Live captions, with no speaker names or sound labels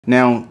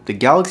Now, the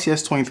Galaxy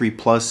S23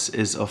 Plus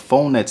is a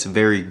phone that's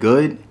very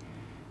good,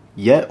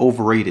 yet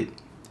overrated.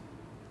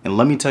 And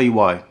let me tell you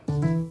why.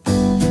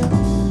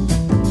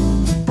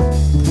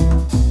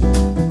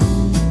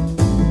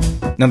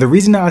 Now, the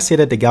reason that I say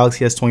that the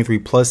Galaxy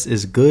S23 Plus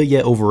is good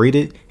yet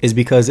overrated is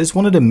because it's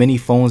one of the many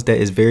phones that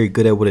is very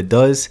good at what it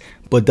does,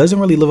 but doesn't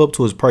really live up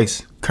to its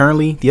price.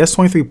 Currently, the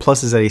S23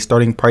 Plus is at a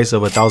starting price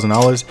of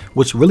 $1,000,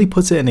 which really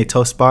puts it in a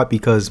tough spot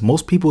because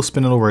most people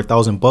spending over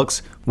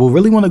 $1,000 will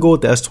really want to go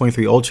with the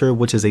S23 Ultra,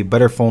 which is a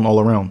better phone all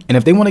around. And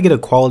if they want to get a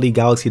quality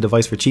Galaxy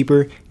device for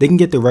cheaper, they can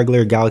get the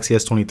regular Galaxy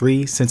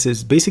S23 since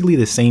it's basically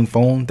the same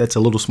phone that's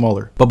a little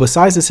smaller. But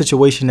besides the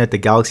situation that the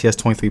Galaxy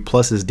S23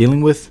 Plus is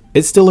dealing with,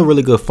 it's still a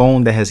really good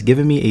phone that has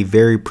given me a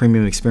very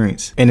premium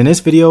experience. And in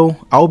this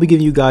video, I will be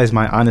giving you guys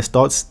my honest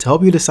thoughts to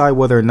help you decide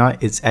whether or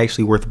not it's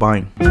actually worth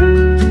buying.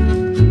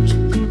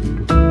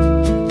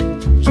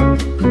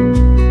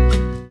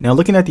 Now,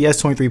 looking at the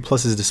S23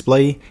 Plus's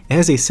display, it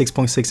has a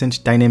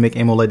 6.6-inch dynamic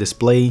AMOLED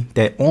display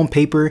that on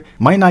paper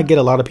might not get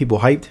a lot of people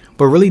hyped,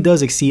 but really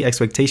does exceed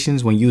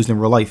expectations when used in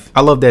real life. I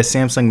love that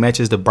Samsung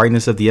matches the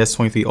brightness of the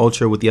S23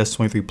 Ultra with the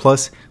S23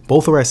 Plus.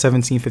 Both are at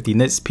 1750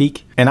 nits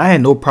peak, and I had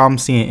no problem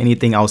seeing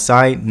anything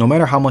outside, no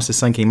matter how much the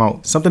sun came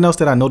out. Something else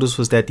that I noticed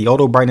was that the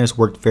auto brightness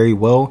worked very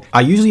well. I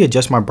usually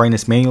adjust my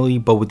brightness manually,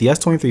 but with the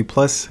S23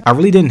 Plus, I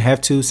really didn't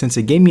have to since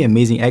it gave me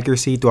amazing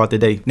accuracy throughout the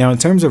day. Now, in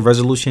terms of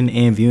resolution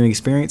and viewing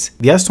experience,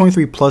 the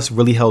S23 Plus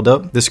really held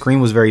up. The screen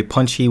was very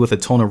punchy with a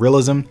tone of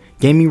realism.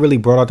 Gaming really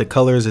brought out the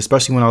colors,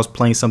 especially when I was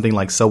playing something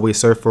like Subway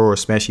Surfer or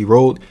Smashy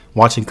Road.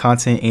 Watching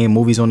content and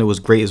movies on it was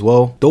great as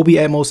well. Dolby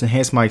Atmos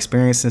enhanced my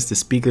experience since the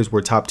speakers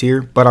were top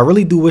tier, but I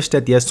really do wish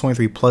that the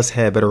S23 Plus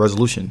had better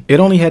resolution. It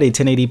only had a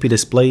 1080p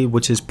display,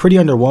 which is pretty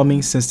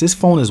underwhelming since this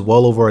phone is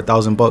well over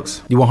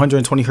 $1,000. The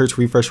 120Hz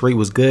refresh rate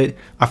was good.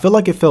 I feel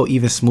like it felt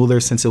even smoother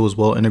since it was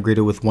well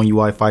integrated with One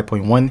UI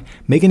 5.1,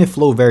 making it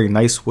flow very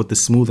nice with the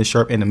smooth and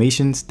sharp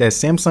animations that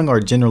Samsung are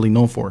generally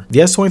known for. The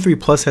S23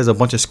 Plus has a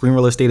bunch of screen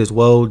real estate as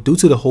well due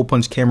to the hole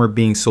punch camera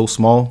being so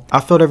small.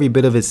 I felt every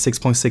bit of its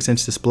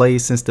 6.6-inch display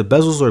since the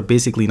bezels are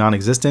basically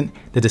non-existent.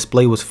 The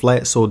display was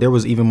flat, so there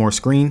was even more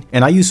screen,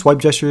 and I use swipe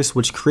gestures,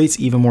 which creates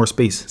even more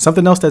space.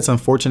 Something else that's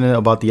unfortunate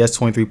about the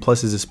S23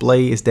 Plus's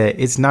display is that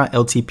it's not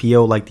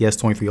LTPO like the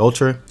S23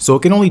 Ultra, so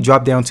it can only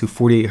drop down to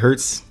 48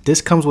 Hz.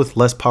 This comes with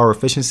less power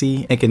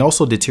efficiency and can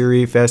also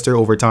deteriorate faster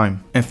over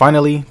time. And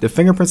finally, the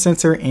fingerprint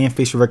sensor and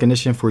facial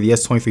recognition for the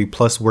S23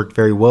 Plus worked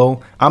very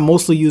well. I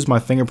mostly used my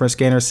fingerprint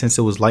scanner since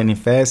it was lightning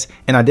fast,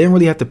 and I didn't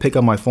really have to pick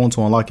up my phone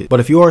to unlock it. But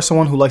if you are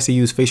someone who likes to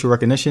use facial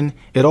recognition,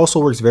 it also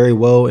works very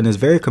well and is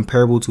very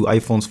comparable to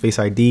iPhone's Face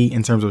ID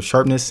in terms of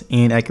sharpness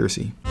and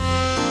accuracy.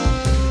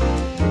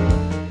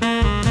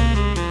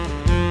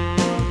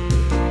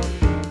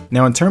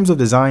 Now, in terms of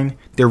design,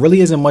 there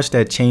really isn't much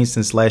that changed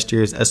since last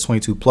year's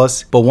S22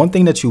 Plus, but one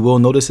thing that you will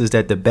notice is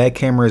that the back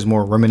camera is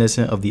more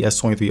reminiscent of the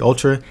S23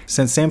 Ultra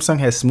since Samsung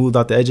has smoothed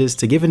out the edges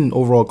to give it an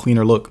overall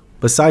cleaner look.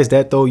 Besides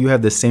that though, you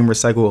have the same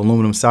recycled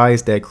aluminum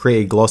sides that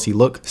create a glossy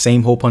look,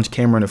 same hole punch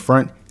camera in the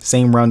front,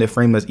 same rounded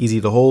frame that's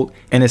easy to hold,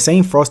 and the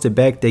same frosted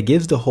back that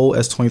gives the whole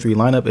S23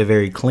 lineup a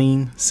very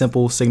clean,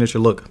 simple signature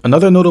look.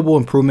 Another notable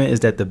improvement is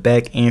that the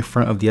back and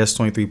front of the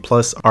S23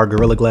 Plus are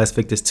Gorilla Glass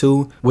Victus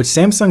 2, which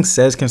Samsung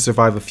says can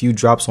survive a few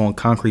drops on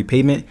concrete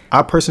pavement.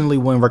 I personally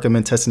wouldn't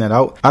recommend testing that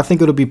out. I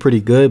think it'll be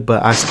pretty good,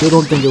 but I still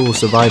don't think it will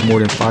survive more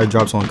than 5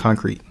 drops on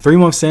concrete. 3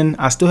 months in,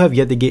 I still have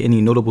yet to get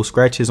any notable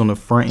scratches on the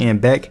front and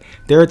back.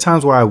 There are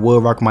times where I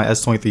will rock my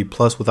S23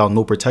 Plus without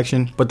no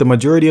protection, but the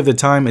majority of the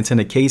time it's in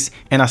a case,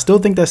 and I still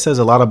think that says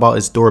a lot about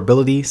its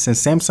durability since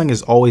Samsung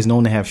is always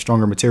known to have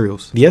stronger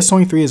materials. The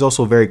S23 is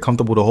also very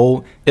comfortable to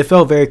hold. It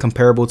felt very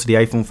comparable to the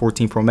iPhone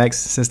 14 Pro Max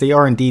since they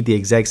are indeed the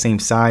exact same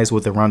size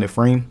with a rounded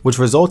frame, which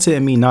resulted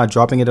in me not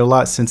dropping it a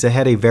lot since it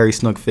had a very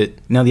snug fit.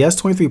 Now, the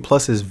S23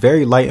 Plus is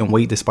very light in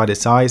weight despite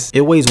its size.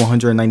 It weighs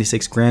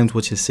 196 grams,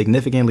 which is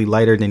significantly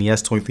lighter than the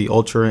S23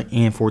 Ultra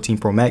and 14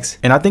 Pro Max,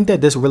 and I think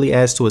that this really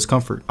adds to its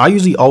comfort. I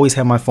usually always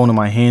have my phone in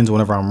my hands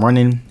whenever I'm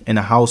running, in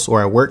the house,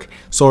 or at work,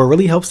 so it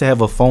really helps to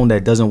have a phone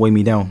that doesn't weigh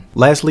me down.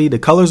 Lastly, the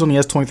colors on the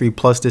S23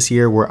 Plus this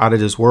year were out of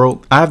this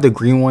world. I have the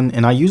green one,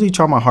 and I usually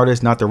try my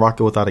hardest not to rock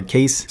it without a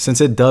case since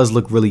it does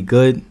look really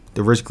good.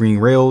 The rich green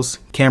rails,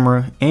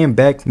 camera, and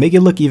back make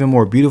it look even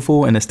more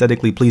beautiful and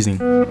aesthetically pleasing.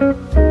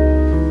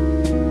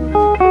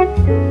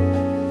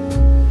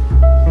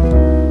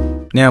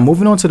 Now,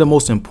 moving on to the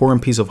most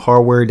important piece of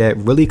hardware that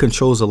really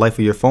controls the life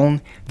of your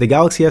phone, the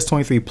Galaxy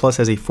S23 Plus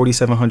has a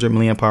 4700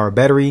 mAh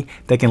battery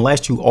that can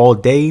last you all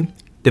day,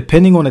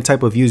 depending on the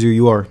type of user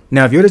you are.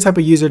 Now, if you're the type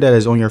of user that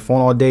is on your phone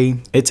all day,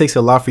 it takes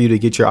a lot for you to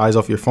get your eyes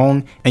off your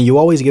phone, and you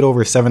always get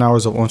over 7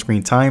 hours of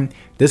on-screen time.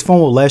 This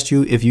phone will last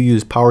you if you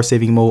use power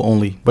saving mode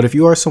only. But if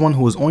you are someone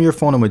who is on your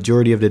phone a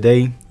majority of the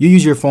day, you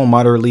use your phone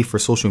moderately for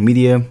social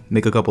media,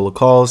 make a couple of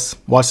calls,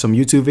 watch some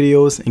YouTube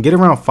videos, and get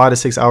around 5 to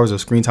 6 hours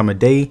of screen time a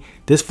day,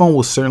 this phone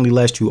will certainly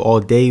last you all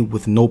day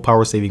with no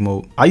power saving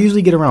mode. I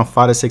usually get around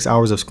 5 to 6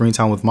 hours of screen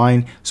time with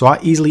mine, so I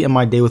easily end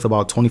my day with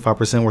about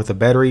 25% worth of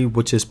battery,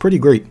 which is pretty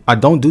great. I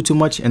don't don't do too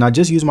much, and I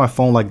just use my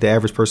phone like the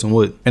average person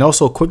would. And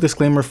also, quick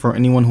disclaimer for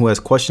anyone who has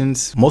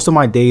questions, most of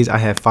my days I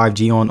have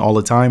 5G on all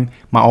the time.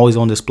 My always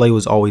on display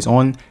was always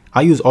on.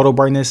 I use auto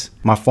brightness,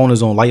 my phone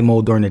is on light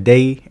mode during the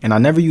day, and I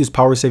never use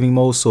power saving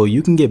mode, so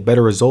you can get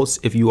better results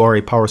if you are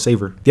a power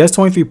saver. The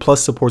S23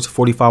 Plus supports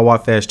 45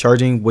 watt fast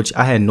charging, which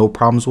I had no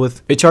problems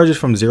with. It charges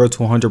from 0 to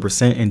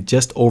 100% in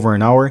just over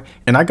an hour,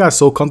 and I got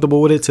so comfortable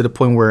with it to the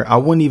point where I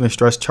wouldn't even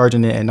stress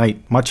charging it at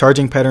night. My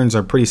charging patterns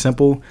are pretty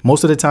simple.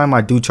 Most of the time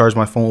I do charge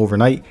my phone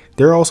overnight.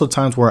 There are also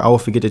times where I will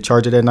forget to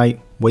charge it at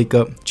night, wake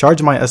up,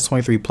 charge my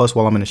S23 Plus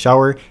while I'm in the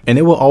shower, and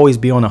it will always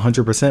be on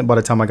 100% by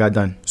the time I got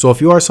done. So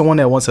if you are someone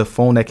that wants a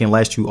phone that can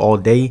last you all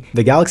day,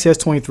 the Galaxy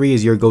S23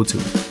 is your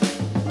go-to.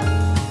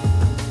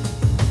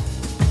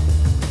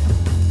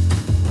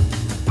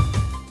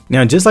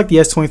 Now, just like the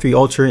S23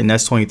 Ultra and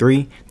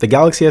S23, the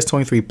Galaxy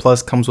S23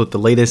 Plus comes with the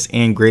latest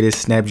and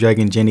greatest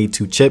Snapdragon Gen 8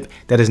 2 chip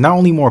that is not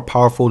only more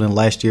powerful than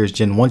last year's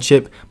Gen 1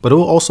 chip, but it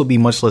will also be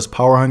much less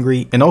power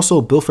hungry and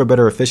also built for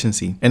better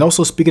efficiency. And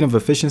also, speaking of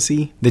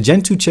efficiency, the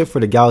Gen 2 chip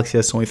for the Galaxy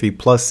S23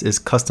 Plus is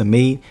custom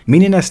made,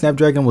 meaning that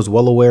Snapdragon was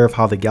well aware of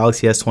how the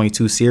Galaxy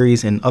S22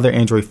 series and other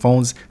Android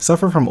phones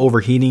suffer from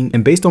overheating,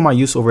 and based on my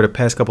use over the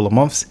past couple of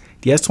months,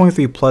 the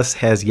S23 Plus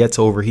has yet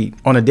to overheat.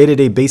 On a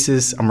day-to-day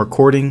basis, I'm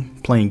recording,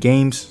 playing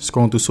games,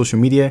 scrolling through social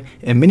media,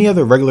 and many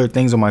other regular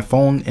things on my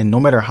phone, and no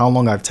matter how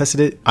long I've tested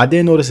it, I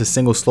didn't notice a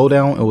single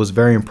slowdown and was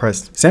very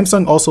impressed.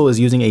 Samsung also is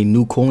using a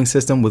new cooling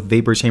system with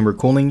vapor chamber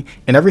cooling,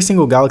 and every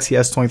single Galaxy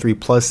S23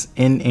 Plus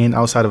in and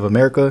outside of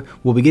America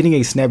will be getting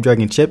a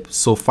Snapdragon chip,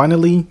 so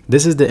finally,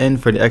 this is the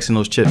end for the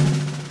Exynos chip.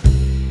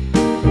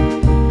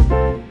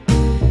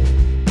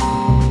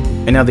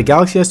 And now the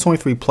Galaxy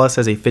S23 Plus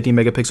has a 50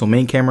 megapixel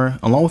main camera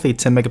along with a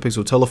 10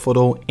 megapixel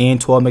telephoto and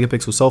 12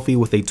 megapixel selfie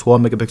with a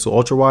 12 megapixel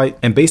ultra wide.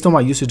 And based on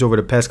my usage over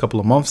the past couple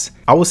of months,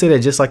 I would say that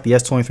just like the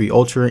S23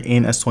 Ultra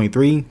and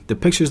S23, the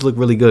pictures look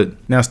really good.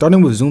 Now,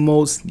 starting with zoom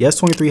modes, the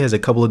S23 has a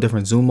couple of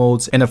different zoom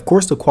modes, and of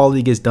course the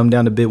quality gets dumbed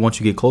down a bit once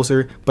you get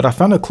closer, but I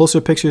found the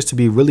closer pictures to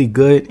be really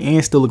good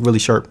and still look really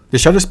sharp. The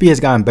shutter speed has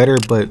gotten better,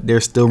 but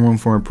there's still room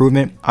for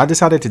improvement. I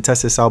decided to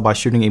test this out by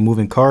shooting a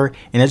moving car,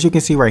 and as you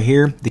can see right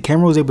here, the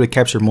camera was able to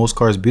capture most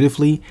cars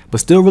beautifully, but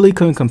still really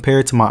couldn't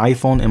compare to my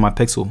iPhone and my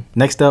Pixel.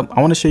 Next up, I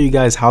want to show you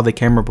guys how the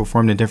camera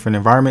performed in different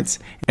environments,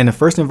 and the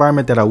first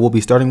environment that I will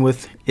be starting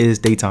with is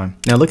daytime.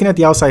 Now, looking at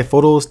the outside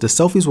photos, the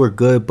selfies were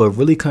good, but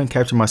really couldn't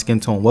capture my skin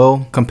tone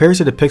well. Compared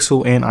to the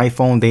Pixel and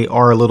iPhone, they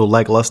are a little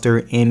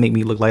lackluster and make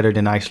me look lighter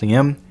than I actually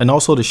am. And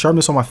also, the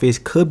sharpness on my face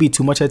could be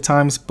too much at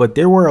times, but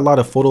there were a lot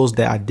of photos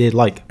that I did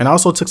like. And I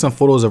also took some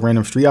photos of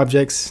random street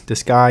objects, the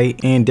sky,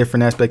 and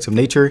different aspects of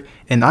nature,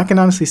 and I can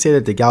honestly say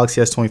that the Galaxy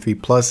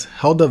S23 Plus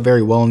held up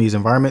very well in these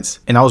environments,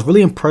 and I was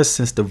really impressed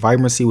since the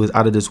vibrancy was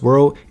out of this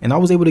world and I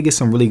was able to get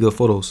some really good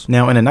photos.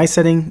 Now, in a night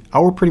setting, I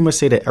would pretty much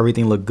say that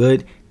everything looked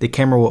good. The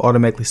camera will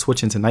automatically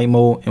switch into night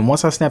mode, and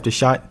once I snapped a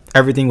shot,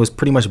 everything was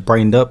pretty much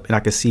brightened up and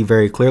I could see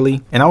very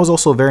clearly. And I was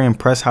also very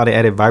impressed how they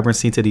added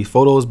vibrancy to these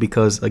photos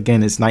because,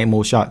 again, it's night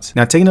mode shots.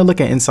 Now, taking a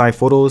look at inside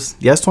photos,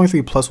 the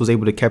S23 Plus was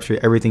able to capture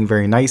everything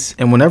very nice,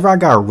 and whenever I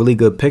got really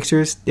good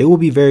pictures, they will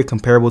be very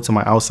comparable to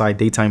my outside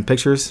daytime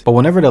pictures, but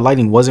whenever the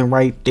lighting wasn't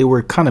right, they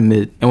were kind of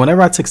mid. And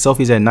whenever I took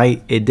selfies at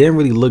night, it didn't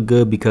really look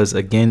good because,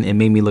 again, it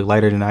made me look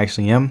lighter than I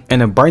actually am, and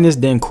the brightness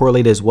didn't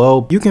correlate as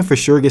well. You can for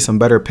sure get some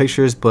better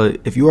pictures, but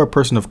if you are a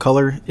person of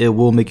color, it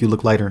will make you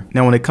look lighter.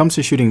 Now, when it comes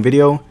to shooting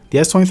video, the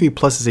S23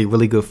 Plus is a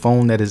really good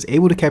phone that is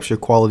able to capture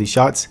quality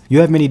shots. You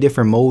have many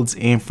different modes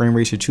and frame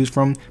rates to choose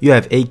from. You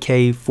have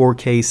 8K,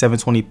 4K,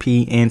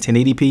 720p, and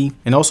 1080p.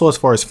 And also, as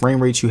far as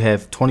frame rates, you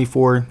have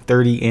 24,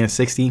 30, and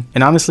 60.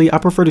 And honestly, I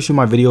prefer to shoot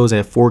my videos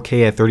at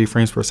 4K at 30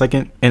 frames per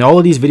second. And all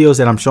of these videos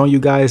that I'm showing you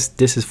guys,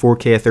 this is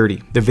 4K at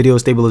 30. The video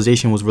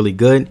stabilization was really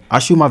good. I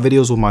shoot my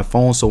videos with my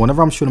phone, so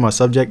whenever I'm shooting my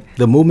subject,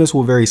 the movements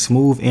were very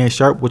smooth and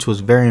sharp, which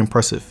was very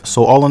impressive.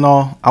 So all in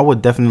all, I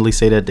would definitely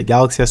say that the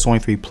Galaxy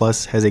S23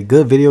 Plus has a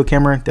good video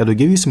camera that will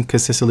give you some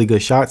consistently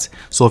good shots.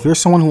 So if you're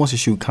someone who wants to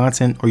shoot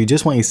content or you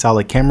just want a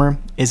solid camera,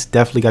 it's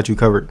definitely got you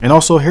covered. And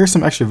also, here's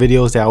some extra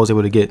videos that I was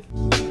able to get.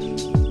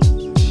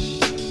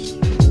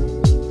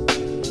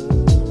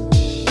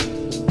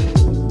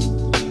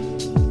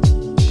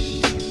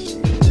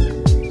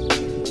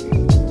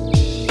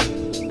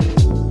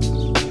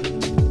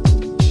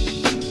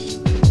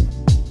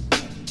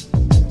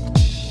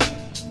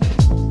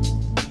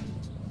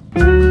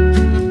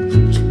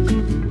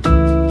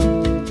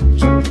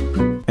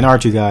 And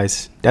alright, you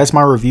guys, that's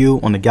my review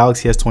on the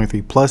Galaxy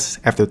S23 Plus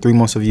after 3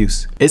 months of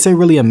use. It's a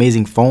really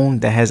amazing phone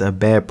that has a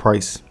bad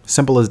price.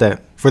 Simple as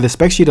that. For the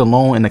spec sheet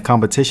alone and the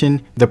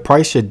competition, the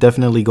price should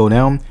definitely go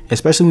down,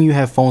 especially when you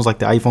have phones like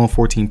the iPhone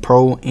 14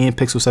 Pro and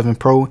Pixel 7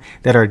 Pro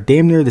that are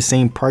damn near the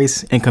same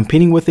price and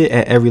competing with it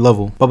at every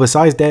level. But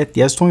besides that,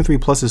 the S23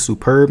 Plus is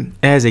superb.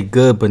 It has a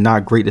good but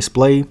not great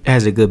display. It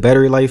has a good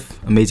battery life,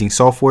 amazing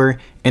software,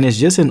 and it's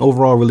just an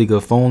overall really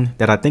good phone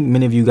that I think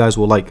many of you guys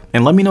will like.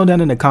 And let me know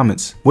down in the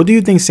comments, what do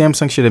you think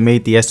Samsung should have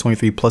made the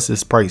S23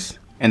 Plus's price?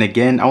 And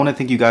again, I want to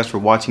thank you guys for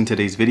watching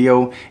today's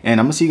video, and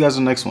I'm gonna see you guys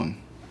on the next one.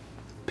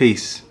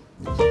 Peace.